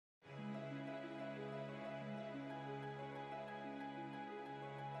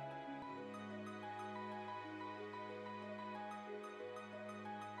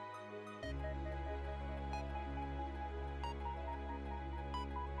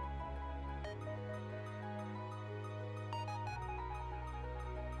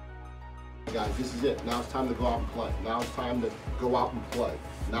Guys, this is it. Now it's time to go out and play. Now it's time to go out and play.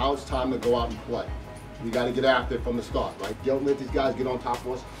 Now it's time to go out and play. We got to get after it from the start, right? Don't let these guys get on top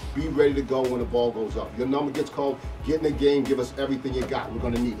of us. Be ready to go when the ball goes up. Your number gets called. Get in the game. Give us everything you got. We're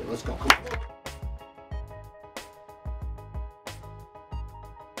going to need it. Let's go. Come on.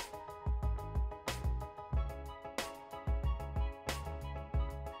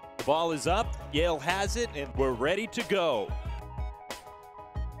 The ball is up. Yale has it, and we're ready to go.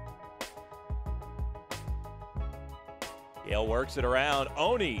 Yale works it around.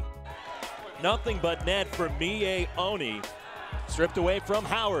 Oni. Nothing but net for Mie Oni. Stripped away from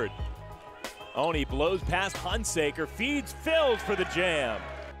Howard. Oni blows past Hunsaker, feeds Phils for the jam.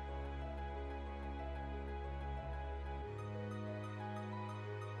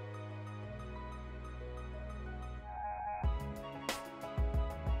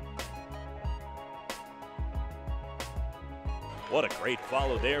 What a great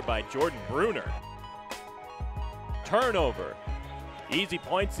follow there by Jordan Bruner. Turnover. Easy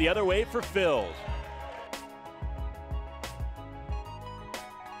points the other way for Phils.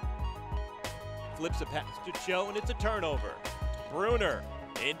 Flips a pass to Cho, and it's a turnover. Bruner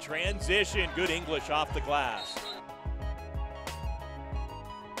in transition. Good English off the glass.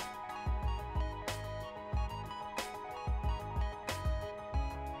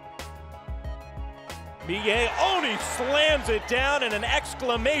 Mie Oni slams it down, and an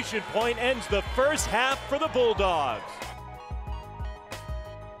exclamation point ends the first half for the Bulldogs.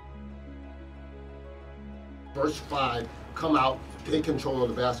 First 5, come out, take control of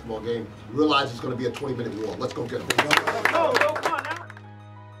the basketball game, realize it's going to be a 20-minute war. Let's go get them. Go, come on now.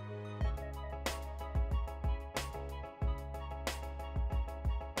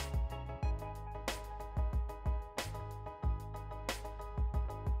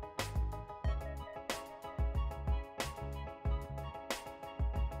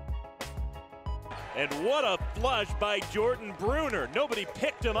 And what a flush by Jordan Bruner. Nobody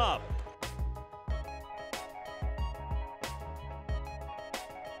picked him up.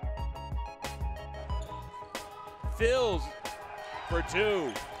 Phils for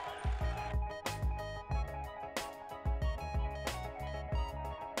 2.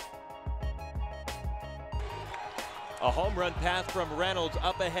 A home run pass from Reynolds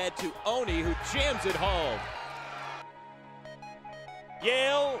up ahead to Oni, who jams it home.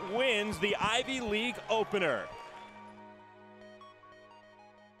 Yale wins the Ivy League opener.